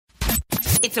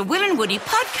It's a Will and Woody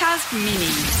podcast mini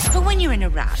for when you're in a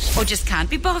rush or just can't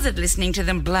be bothered listening to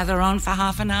them blather on for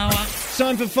half an hour.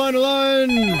 Time for Phone Alone.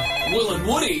 Will and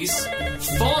Woody's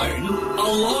Phone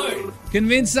Alone.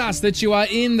 Convince us that you are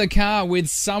in the car with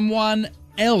someone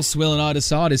else. Will and I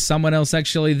decide, is someone else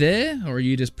actually there, or are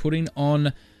you just putting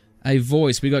on a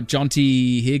voice? We got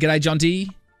Jonty here. G'day,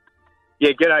 Jonty.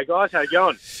 Yeah, g'day guys, how you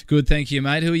going? Good, thank you,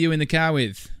 mate. Who are you in the car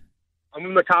with? I'm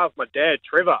in the car with my dad,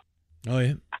 Trevor. Oh,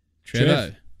 yeah.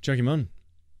 Trevor. Chuck him on.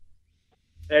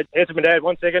 Answer my dad,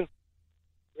 1 second.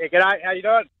 Yeah, g'day, how you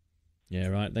doing? Yeah,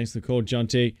 right. Thanks for the call, John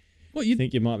T. What, you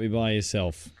think you might be by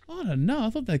yourself? I don't know. I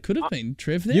thought there could have been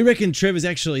Trev there. You reckon Trevor's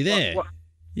actually there? What?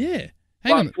 Yeah.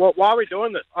 Hang on. Why are we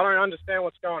doing this? I don't understand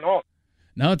what's going on.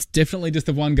 No, it's definitely just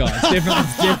the one guy.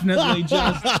 It's definitely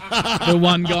just the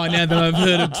one guy now that I've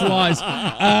heard it twice.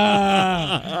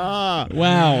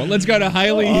 Wow. Let's go to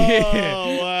Hayley here.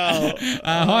 Oh, wow.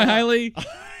 Hi, Hayley.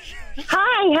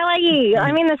 Hi, how are you?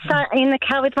 I'm in the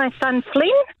car with my son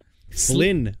Flynn.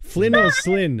 Flynn or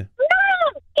Slyn? No,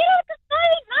 get off the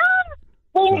phone, Mum.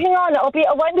 Flynn, hang on. I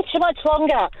won't be too much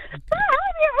longer. Mum,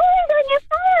 you're always on your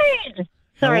phone.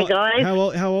 Sorry, guys.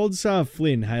 How old's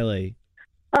Flynn, Hayley?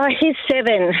 Oh, he's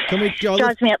 7.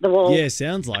 Drives me up the wall. Yeah,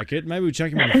 sounds like it. Maybe we'll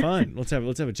chuck him on the phone. Let's have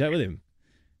a chat with him.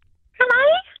 Hello?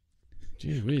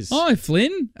 Gee whiz. Hi,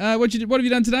 Flynn. What have you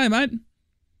done today, mate?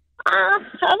 I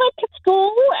went to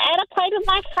school and I played with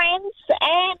my friends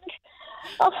and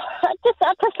I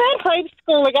preferred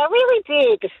homeschooling. I really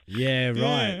did. Yeah,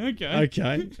 right. Yeah,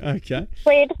 Okay.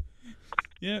 Fred.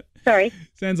 Yeah. Sorry.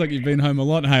 Sounds like you've been home a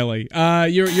lot, Hayley.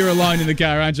 You're alone in the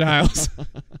car, aren't you, Hales?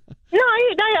 No,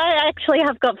 I actually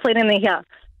have got Flynn in here.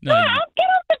 No. Get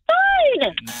off the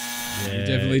phone! Yeah, You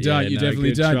definitely don't. You definitely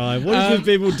good don't. try. What is with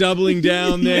people doubling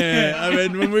down there? I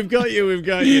mean, when we've got you, we've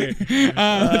got you.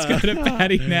 Let's go to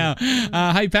Patty now.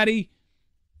 Hey, Patty.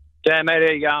 Yeah, mate,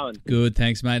 how you going? Good,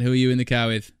 thanks, mate. Who are you in the car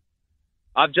with?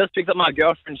 I've just picked up my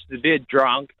girlfriend. She's a bit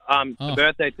drunk. It's her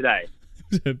birthday today.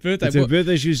 Her birthday. It's her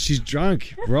birthday. She's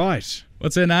drunk. Right.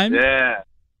 What's her name? Yeah.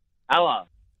 Ella.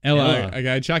 Ella.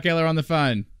 Okay, chuck Ella on the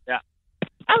phone. Yeah.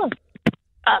 Oh.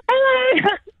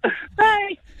 Hello.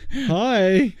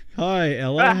 Hi. Hi,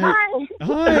 Ella. Hi.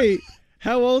 Hi.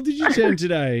 How old did you turn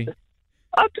today?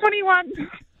 I'm 21.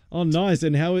 Oh, nice.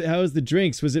 And how was the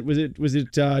drinks? Was it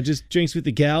just drinks with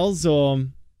the gals or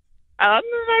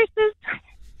Mimosas.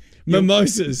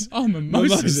 mimosas? Oh,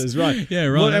 mimosas. Right. Yeah,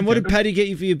 right. What did Patty get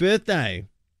you for your birthday?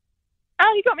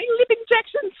 Oh, you got me lip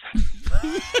injections.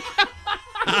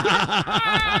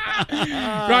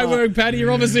 Great work, Patty.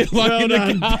 You're obviously alone in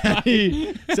the car.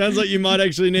 Patty. Sounds like you might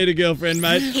actually need a girlfriend,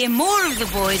 mate. Hear more of the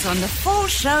boys on the Full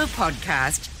Show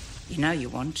podcast. You know you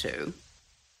want to.